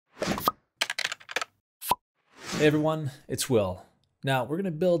Hey everyone, it's Will. Now we're going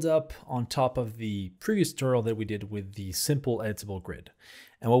to build up on top of the previous tutorial that we did with the simple editable grid.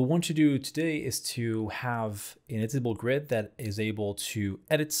 And what we want to do today is to have an editable grid that is able to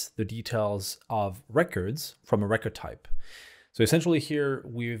edit the details of records from a record type. So essentially here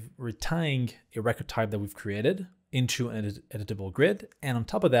we're tying a record type that we've created into an editable grid. And on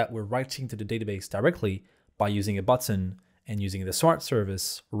top of that, we're writing to the database directly by using a button and using the smart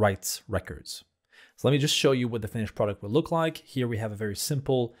service writeRecords. So let me just show you what the finished product will look like. Here we have a very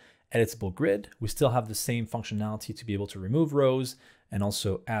simple editable grid. We still have the same functionality to be able to remove rows and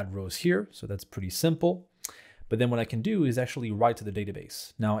also add rows here. So that's pretty simple. But then what I can do is actually write to the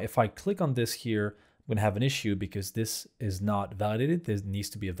database. Now, if I click on this here, I'm going to have an issue because this is not validated. There needs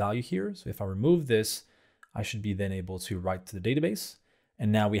to be a value here. So if I remove this, I should be then able to write to the database.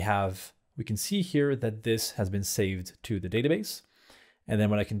 And now we can see here that this has been saved to the database. And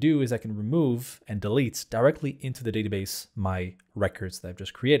then what I can do is I can remove and delete directly into the database my records that I've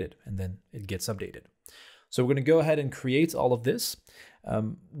just created, and then it gets updated. So we're going to go ahead and create all of this.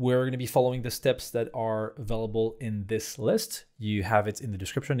 We're going to be following the steps that are available in this list. You have it in the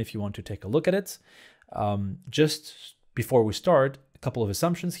description if you want to take a look at it. Just before we start, a couple of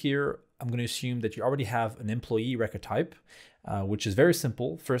assumptions here. I'm going to assume that you already have an employee record type, which is very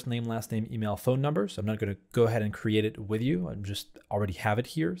simple. First name, last name, email, phone number. So I'm not going to go ahead and create it with you. I just already have it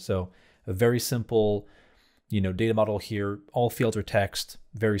here. So a very simple, data model here. All fields are text,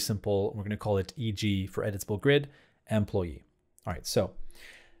 very simple. We're going to call it EG for editable grid, employee. All right, so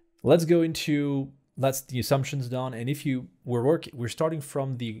let's go into, that's the assumptions done. And if we're starting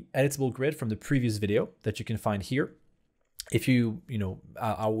from the editable grid from the previous video that you can find here. If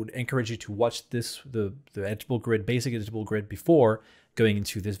I would encourage you to watch the editable grid, basic editable grid before going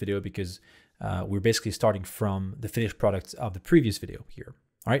into this video, because we're basically starting from the finished product of the previous video here.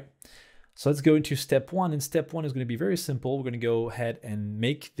 All right. So let's go into step one. And step one is going to be very simple. We're going to go ahead and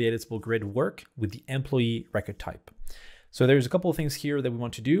make the editable grid work with the employee record type. So there's a couple of things here that we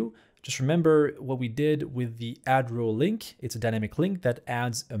want to do. Just remember what we did with the add row link. It's a dynamic link that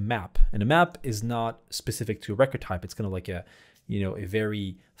adds a map, and a map is not specific to a record type. It's kind of like a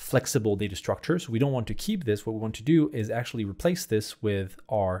very flexible data structure. So we don't want to keep this. What we want to do is actually replace this with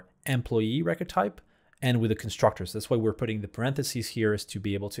our employee record type and with a constructor. So that's why we're putting the parentheses here, is to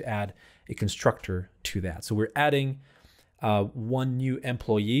be able to add a constructor to that. So we're adding one new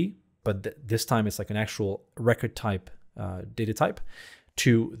employee, but this time it's like an actual record type data type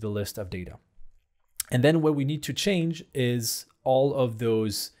to the list of data. And then what we need to change is all of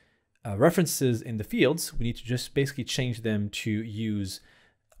those references in the fields. We need to just basically change them to use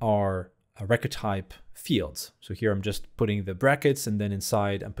our record type fields. So here I'm just putting the brackets, and then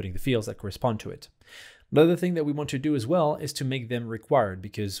inside I'm putting the fields that correspond to it. Another thing that we want to do as well is to make them required,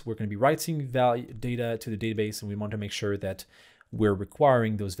 because we're going to be writing data to the database, and we want to make sure that we're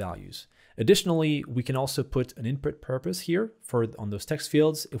requiring those values. Additionally, we can also put an input purpose here on those text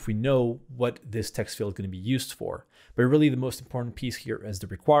fields if we know what this text field is going to be used for. But really the most important piece here is the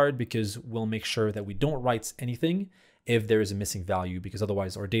required, because we'll make sure that we don't write anything if there is a missing value, because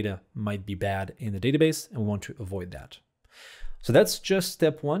otherwise our data might be bad in the database, and we want to avoid that. So that's just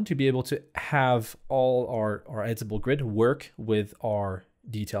step one, to be able to have all our editable grid work with our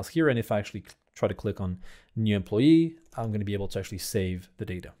details here. And if I actually try to click on new employee, I'm going to be able to actually save the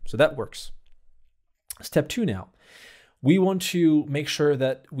data. So that works. Step two now, we want to make sure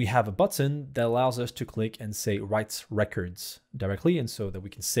that we have a button that allows us to click and say writeRecords directly, and so that we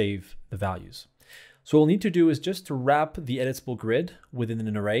can save the values. So what we'll need to do is just to wrap the editable grid within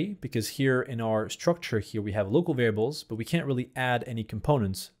an array, because here in our structure here we have local variables, but we can't really add any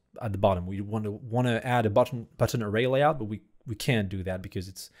components at the bottom. We want to add a button array layout, but we can't do that because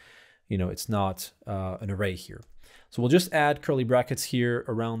it's not an array here. So we'll just add curly brackets here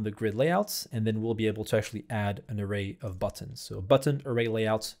around the grid layouts, and then we'll be able to actually add an array of buttons. So button array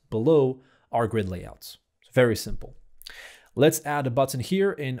layouts below our grid layouts. It's very simple. Let's add a button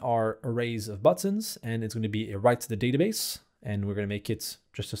here in our arrays of buttons, and it's going to be a write to the database, and we're going to make it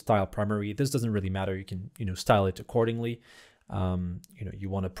just a style primary. This doesn't really matter. You can style it accordingly. You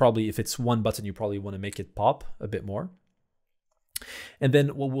want to probably, if it's one button, you probably want to make it pop a bit more. And then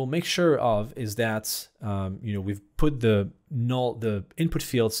what we'll make sure of is that we've put the input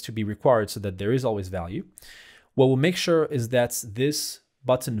fields to be required so that there is always value. What we'll make sure is that this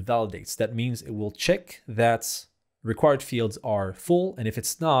button validates. That means it will check that required fields are full, and if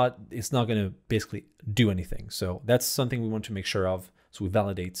it's not going to basically do anything. So that's something we want to make sure of. So we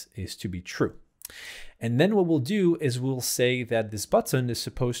validate is to be true. And then what we'll do is we'll say that this button is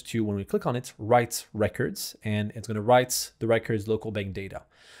supposed to, when we click on it, write records, and it's going to write the records local bank data.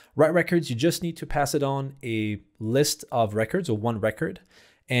 Write records, you just need to pass it on a list of records or one record,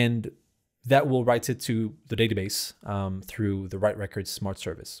 and that will write it to the database through the writeRecords smart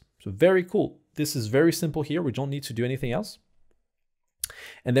service. So very cool. This is very simple here. We don't need to do anything else.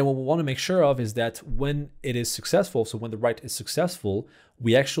 And then what we want to make sure of is that when it is successful, so when the write is successful,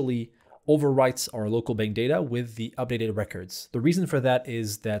 we actually overwrites our local bank data with the updated records. The reason for that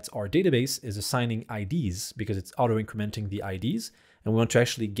is that our database is assigning IDs because it's auto-incrementing the IDs, and we want to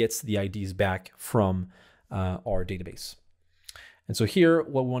actually get the IDs back from our database. And so here,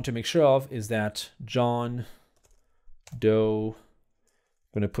 what we want to make sure of is that John Doe,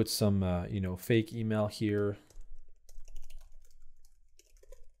 I'm going to put some fake email here,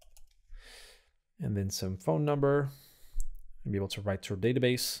 and then some phone number, and be able to write to our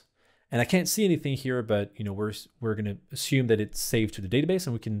database. And I can't see anything here, but we're going to assume that it's saved to the database,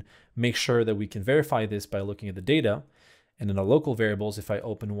 and we can make sure that we can verify this by looking at the data. And in our local variables, if I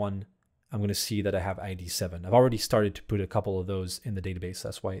open one, I'm going to see that I have ID 7. I've already started to put a couple of those in the database.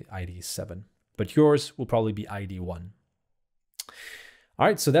 That's why ID is 7. But yours will probably be ID 1. All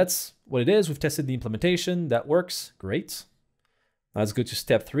right, so that's what it is. We've tested the implementation. That works. Great. Let's go to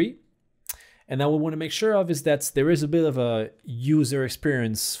step 3. And now what we want to make sure of is that there is a bit of a user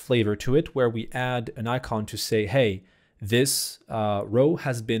experience flavor to it, where we add an icon to say, hey, this row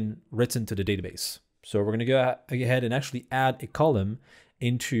has been written to the database. So we're going to go ahead and actually add a column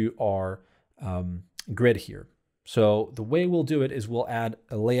into our grid here. So the way we'll do it is we'll add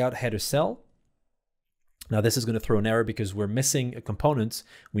a layout header cell. Now this is going to throw an error because we're missing a component.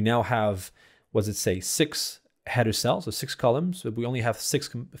 We now have, what does it say, 6 header cells, so 6 columns, but we only have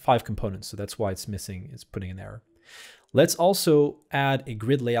 5 components, so that's why it's missing, it's putting an error. Let's also add a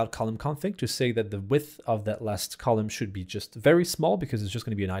grid layout column config to say that the width of that last column should be just very small because it's just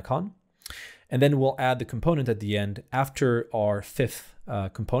going to be an icon. And then we'll add the component at the end after our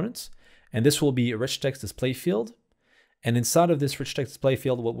 5th component, and this will be a rich text display field. And inside of this rich text display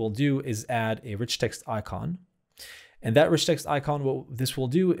field, what we'll do is add a rich text icon. And that rich text icon, what this will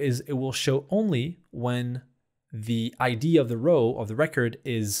do is it will show only when the ID of the row of the record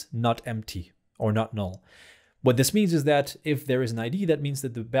is not empty or not null. What this means is that if there is an ID, that means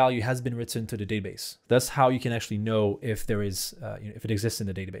that the value has been written to the database. That's how you can actually know if there is, if it exists in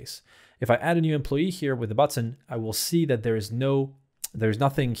the database. If I add a new employee here with a button, I will see that there's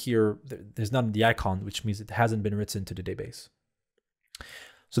nothing here. There's none of the icon, which means it hasn't been written to the database.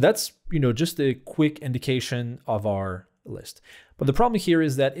 So that's, just a quick indication of our list. But the problem here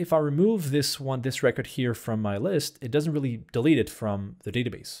is that if I remove this record here from my list, it doesn't really delete it from the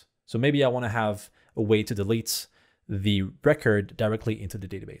database. So maybe I want to have a way to delete the record directly into the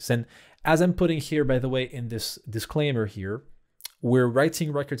database. And as I'm putting here, by the way, in this disclaimer here, we're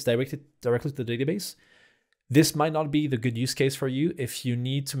writing records directly to the database. This might not be the good use case for you if you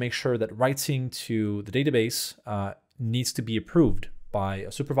need to make sure that writing to the database needs to be approved by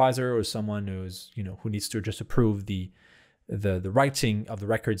a supervisor or someone who needs to just approve the writing of the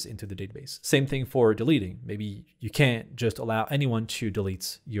records into the database. Same thing for deleting. Maybe you can't just allow anyone to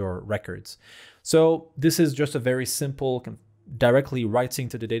delete your records. So this is just a very simple directly writing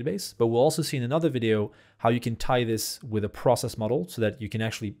to the database, but we'll also see in another video how you can tie this with a process model so that you can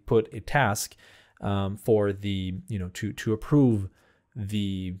actually put a task for the, to approve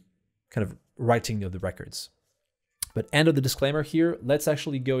the kind of writing of the records. But end of the disclaimer here, let's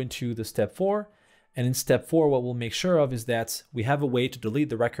actually go into the step 4. And in step 4, what we'll make sure of is that we have a way to delete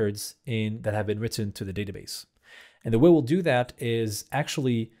the records that have been written to the database. And the way we'll do that is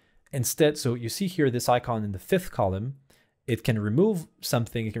actually instead, so you see here this icon in the 5th column, it can remove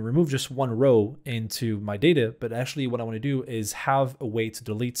something, it can remove just one row into my data, but actually what I want to do is have a way to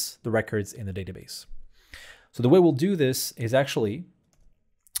delete the records in the database. So the way we'll do this is actually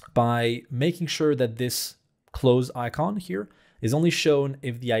by making sure that this close icon here is only shown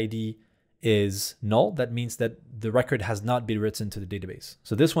if the ID is null. That means that the record has not been written to the database.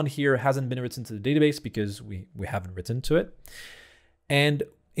 So this one here hasn't been written to the database because we haven't written to it. And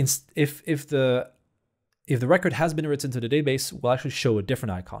if the record has been written to the database, we'll actually show a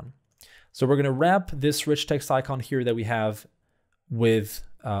different icon. So we're going to wrap this rich text icon here that we have with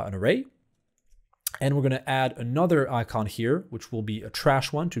an array. And we're going to add another icon here, which will be a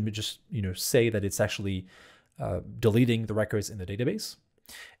trash one to just say that it's actually deleting the records in the database.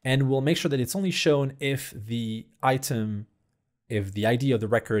 And we'll make sure that it's only shown if the ID of the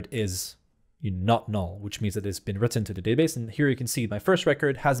record is not null, which means that it's been written to the database. And here you can see my first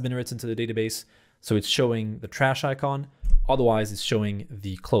record has been written to the database. So it's showing the trash icon. Otherwise, it's showing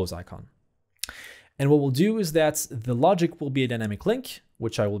the close icon. And what we'll do is that the logic will be a dynamic link,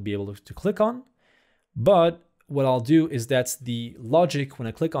 which I will be able to click on. But what I'll do is that the logic, when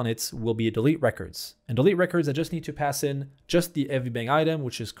I click on it, will be a delete records. And delete records, I just need to pass in just the FVBang item,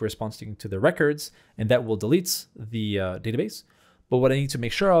 which is corresponding to the records, and that will delete the database. But what I need to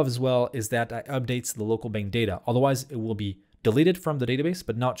make sure of as well is that I update the local bank data. Otherwise, it will be deleted from the database,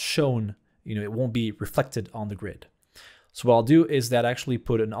 but not shown, it won't be reflected on the grid. So what I'll do is that I actually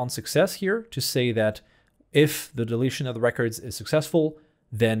put an on success here to say that if the deletion of the records is successful,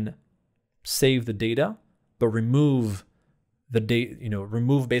 then save the data, but remove the data,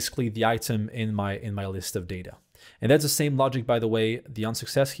 remove basically the item in my list of data. And that's the same logic, by the way, the on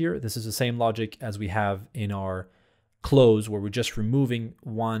success here. This is the same logic as we have in our close, where we're just removing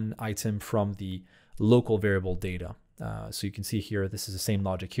one item from the local variable data. So you can see here, this is the same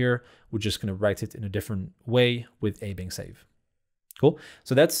logic here. We're just going to write it in a different way with a bang save. Cool.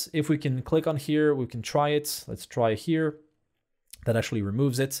 So that's, if we can click on here, we can try it. Let's try here. That actually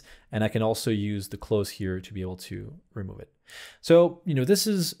removes it. And I can also use the close here to be able to remove it. So, this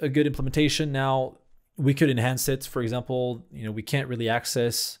is a good implementation. Now we could enhance it. For example, we can't really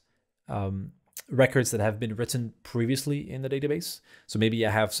access records that have been written previously in the database. So maybe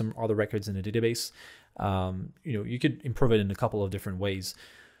I have some other records in the database. You could improve it in a couple of different ways.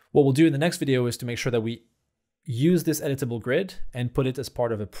 What we'll do in the next video is to make sure that we use this editable grid and put it as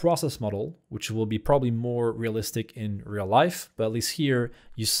part of a process model, which will be probably more realistic in real life. But at least here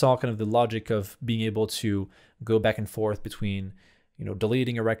you saw kind of the logic of being able to go back and forth between,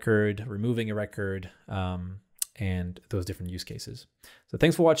 deleting a record, removing a record, and those different use cases. So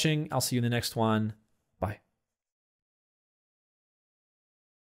thanks for watching. I'll see you in the next one. Bye.